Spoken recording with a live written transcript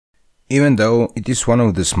Even though it is one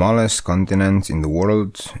of the smallest continents in the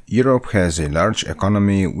world, Europe has a large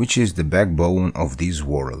economy which is the backbone of this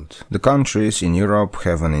world. The countries in Europe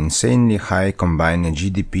have an insanely high combined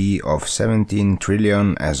GDP of 17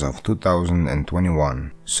 trillion as of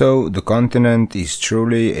 2021. So the continent is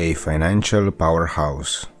truly a financial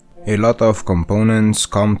powerhouse. A lot of components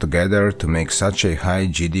come together to make such a high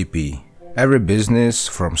GDP. Every business,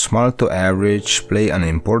 from small to average, play an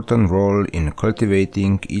important role in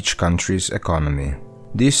cultivating each country's economy.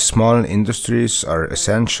 These small industries are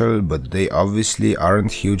essential, but they obviously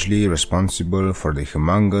aren't hugely responsible for the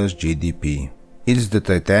humongous GDP. It's the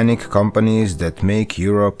titanic companies that make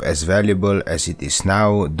Europe as valuable as it is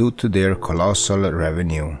now due to their colossal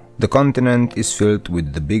revenue. The continent is filled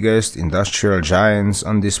with the biggest industrial giants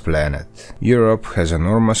on this planet. Europe has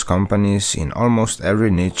enormous companies in almost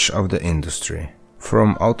every niche of the industry.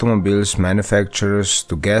 From automobiles manufacturers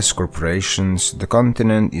to gas corporations, the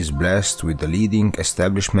continent is blessed with the leading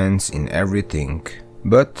establishments in everything.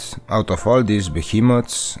 But out of all these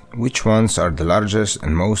behemoths, which ones are the largest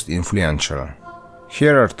and most influential?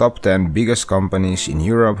 Here are top 10 biggest companies in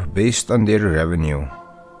Europe based on their revenue.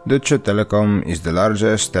 Deutsche Telekom is the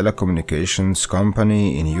largest telecommunications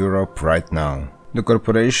company in Europe right now. The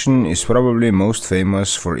corporation is probably most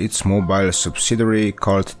famous for its mobile subsidiary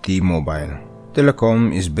called T-Mobile.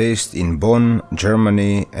 Tlekom is based in Bonn,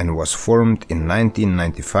 Germany, and was formed in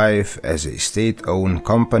 1995 as a state-owned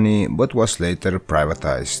company but was later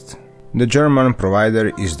privatized. The German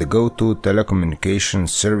provider is the go-to telecommunications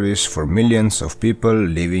service for millions of people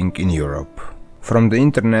living in Europe. From the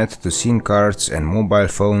internet to SIM cards and mobile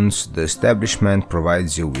phones, the establishment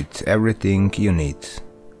provides you with everything you need.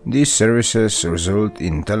 These services result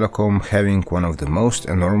in Tlekom having one of the most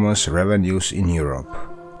enormous revenues in Europe.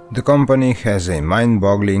 The company has a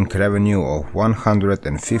mind-boggling revenue of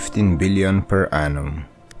 115 billion per annum.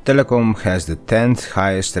 Tlekom has the 10th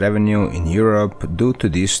highest revenue in Europe due to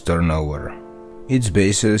this turnover. Its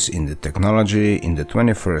basis in the technology in the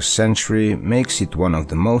 21st century makes it one of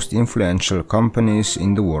the most influential companies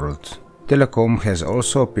in the world. Tlekom has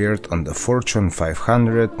also appeared on the Fortune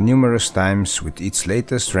 500 numerous times, with its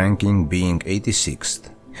latest ranking being 86th.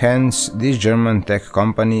 Hence, this German tech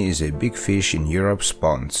company is a big fish in Europe's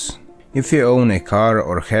ponds. If you own a car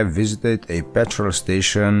or have visited a petrol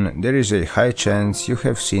station, there is a high chance you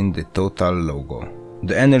have seen the Total logo.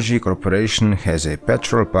 The Energy Corporation has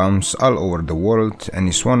petrol pumps all over the world and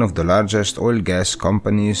is one of the largest oil-gas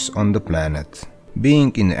companies on the planet.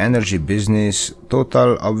 Being in the energy business,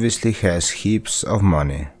 Total obviously has heaps of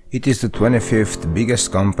money. It is the 25th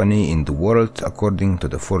biggest company in the world according to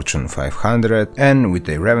the Fortune 500, and with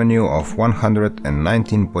a revenue of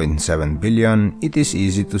 119.7 billion, it is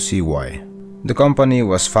easy to see why. The company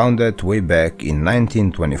was founded way back in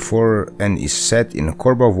 1924 and is set in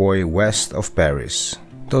Courbevoie west of Paris.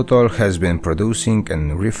 Total has been producing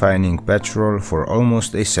and refining petrol for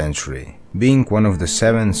almost a century. Being one of the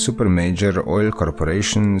 7 super major oil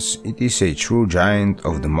corporations, it is a true giant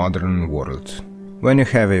of the modern world. When you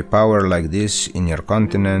have a power like this in your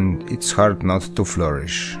continent, it's hard not to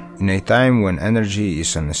flourish. In a time when energy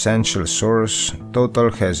is an essential source,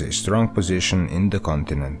 Total has a strong position in the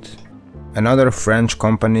continent. Another French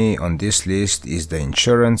company on this list is the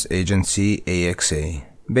insurance agency AXA.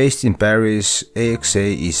 Based in Paris,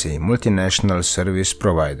 AXA is a multinational service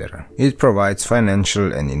provider. It provides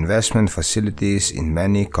financial and investment facilities in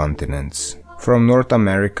many continents. From North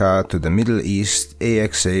America to the Middle East,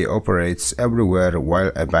 AXA operates everywhere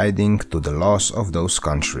while abiding to the laws of those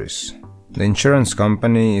countries. The insurance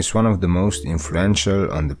company is one of the most influential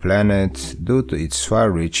on the planet due to its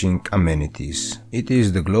far-reaching amenities. It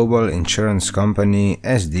is the global insurance company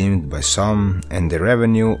as deemed by some, and the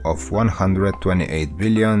revenue of 128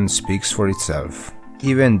 billion speaks for itself.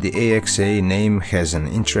 Even the AXA name has an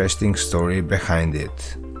interesting story behind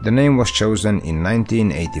it. The name was chosen in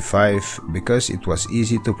 1985 because it was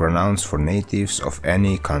easy to pronounce for natives of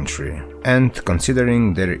any country. And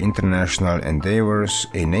considering their international endeavors,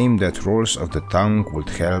 a name that rolls off the tongue would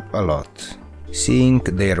help a lot. Seeing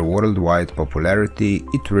their worldwide popularity,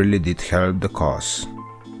 it really did help the cause.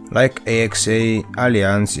 Like AXA,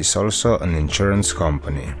 Allianz is also an insurance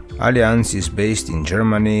company. Allianz is based in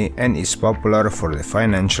Germany and is popular for the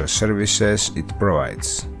financial services it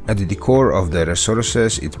provides. At the core of the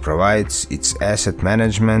resources it provides, its asset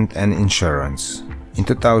management and insurance. In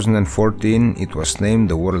 2014, it was named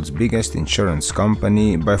the world's biggest insurance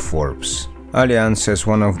company by Forbes. Allianz has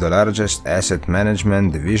one of the largest asset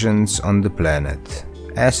management divisions on the planet.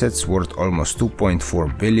 Assets worth almost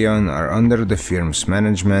 2.4 billion are under the firm's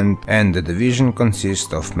management, and the division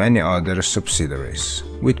consists of many other subsidiaries.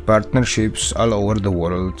 With partnerships all over the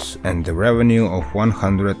world and the revenue of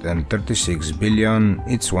 136 billion,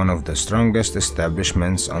 it's one of the strongest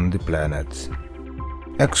establishments on the planet.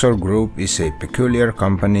 Exor Group is a peculiar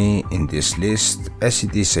company in this list, as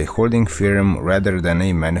it is a holding firm rather than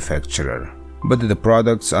a manufacturer. But the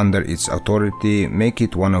products under its authority make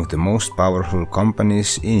it one of the most powerful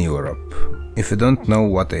companies in Europe. If you don't know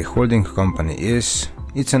what a holding company is,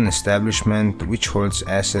 it's an establishment which holds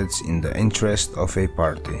assets in the interest of a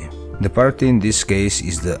party. The party in this case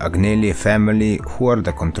is the Agnelli family, who are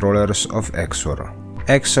the controllers of Exor.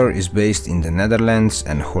 Exor is based in the Netherlands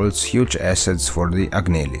and holds huge assets for the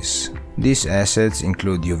Agnellis. These assets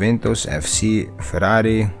include Juventus FC,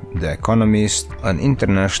 Ferrari, The Economist, an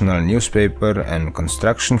international newspaper, and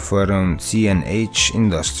construction firm CNH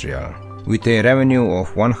Industrial. With a revenue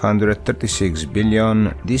of 136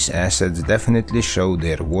 billion, these assets definitely show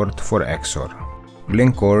their worth for Exor.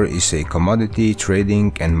 Glencore is a commodity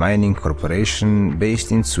trading and mining corporation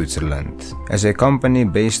based in Switzerland. As a company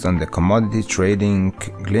based on the commodity trading,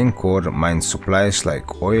 Glencore mines supplies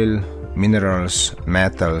like oil, minerals,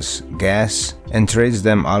 metals, gas, and trades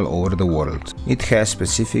them all over the world. It has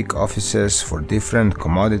specific offices for different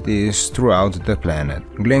commodities throughout the planet.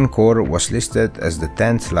 Glencore was listed as the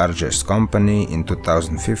 10th largest company in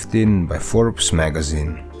 2015 by Forbes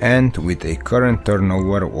magazine, and with a current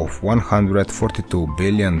turnover of $142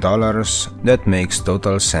 billion, that makes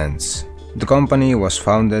total sense. The company was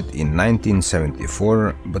founded in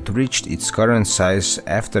 1974 but reached its current size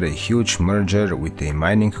after a huge merger with a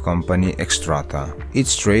mining company Xstrata.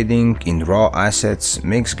 Its trading in raw assets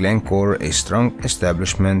makes Glencore a strong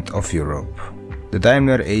establishment of Europe. The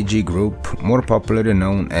Daimler AG Group, more popularly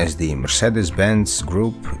known as the Mercedes-Benz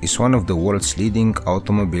Group, is one of the world's leading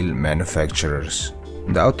automobile manufacturers.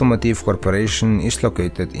 The Automotive Corporation is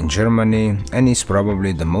located in Germany and is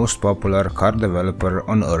probably the most popular car developer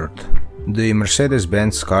on earth. The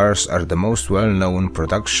Mercedes-Benz cars are the most well-known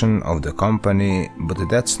production of the company, but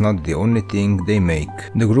that's not the only thing they make.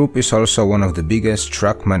 The group is also one of the biggest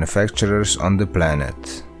truck manufacturers on the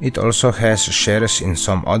planet. It also has shares in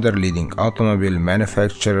some other leading automobile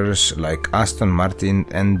manufacturers like Aston Martin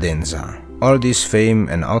and Denza. All this fame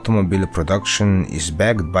and automobile production is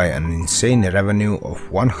backed by an insane revenue of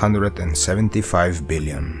 175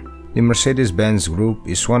 billion. The Mercedes-Benz Group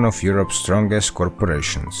is one of Europe's strongest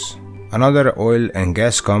corporations. Another oil and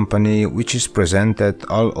gas company which is presented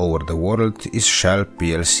all over the world is Shell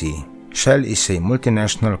plc. Shell is a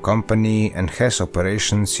multinational company and has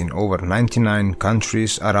operations in over 99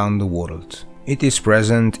 countries around the world. It is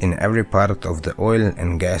present in every part of the oil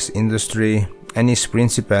and gas industry and is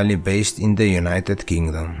principally based in the United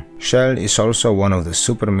Kingdom. Shell is also one of the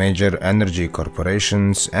super major energy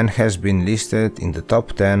corporations and has been listed in the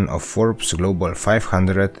top 10 of Forbes Global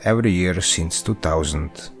 500 every year since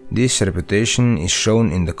 2000. This reputation is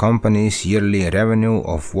shown in the company's yearly revenue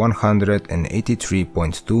of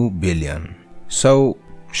 183.2 billion. So,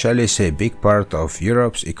 Shell is a big part of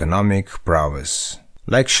Europe's economic prowess.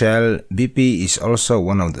 Like Shell, BP is also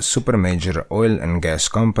one of the super major oil and gas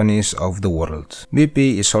companies of the world.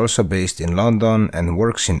 BP is also based in London and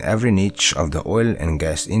works in every niche of the oil and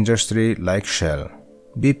gas industry like Shell.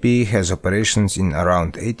 BP has operations in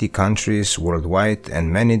around 80 countries worldwide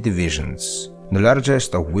and many divisions, the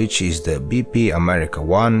largest of which is the BP America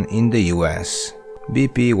 1 in the US.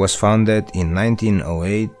 BP was founded in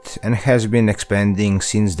 1908 and has been expanding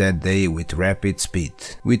since that day with rapid speed.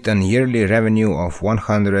 With an yearly revenue of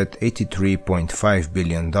 $183.5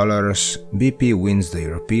 billion, BP wins the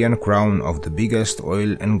European crown of the biggest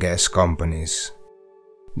oil and gas companies.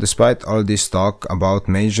 Despite all this talk about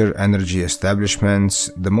major energy establishments,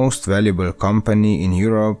 the most valuable company in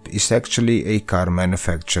Europe is actually a car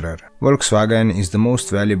manufacturer. Volkswagen is the most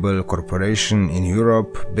valuable corporation in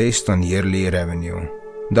Europe based on yearly revenue.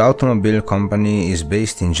 The automobile company is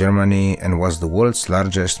based in Germany and was the world's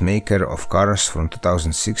largest maker of cars from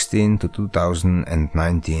 2016 to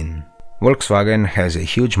 2019. Volkswagen has a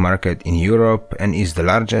huge market in Europe and is the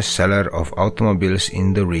largest seller of automobiles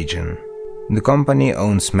in the region. The company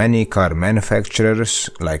owns many car manufacturers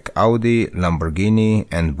like Audi, Lamborghini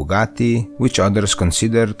and Bugatti, which others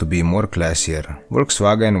consider to be more classier.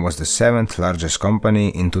 Volkswagen was the 7th largest company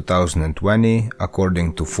in 2020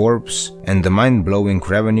 according to Forbes, and the mind-blowing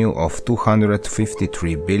revenue of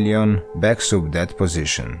 253 billion backs up that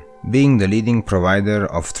position. Being the leading provider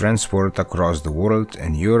of transport across the world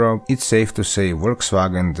and Europe, it's safe to say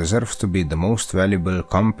Volkswagen deserves to be the most valuable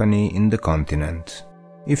company in the continent.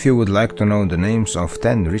 If you would like to know the names of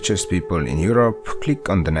 10 richest people in Europe, click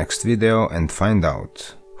on the next video and find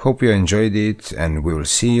out. Hope you enjoyed it, and we will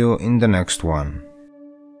see you in the next one.